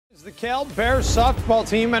The Cal Bears softball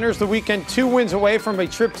team enters the weekend 2 wins away from a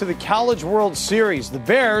trip to the College World Series. The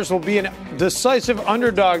Bears will be a decisive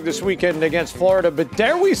underdog this weekend against Florida, but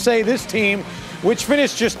dare we say this team, which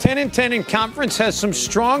finished just 10-10 in conference, has some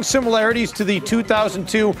strong similarities to the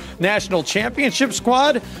 2002 National Championship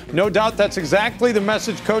squad? No doubt that's exactly the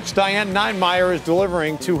message Coach Diane Niemeyer is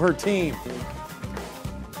delivering to her team.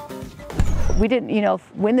 We didn't,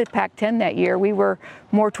 win the Pac-10 that year. We were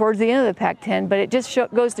more towards the end of the Pac-10, but it just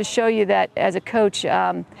goes to show you that as a coach,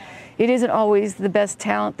 it isn't always the best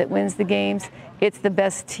talent that wins the games. It's the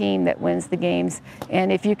best team that wins the games.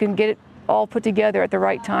 And if you can get it all put together at the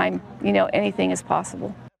right time, anything is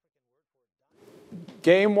possible.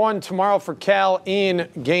 Game 1 tomorrow for Cal in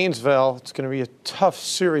Gainesville. It's going to be a tough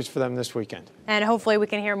series for them this weekend. And hopefully we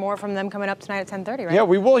can hear more from them coming up tonight at 10:30, right? Yeah,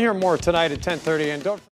 we will hear more tonight at 10:30. And don't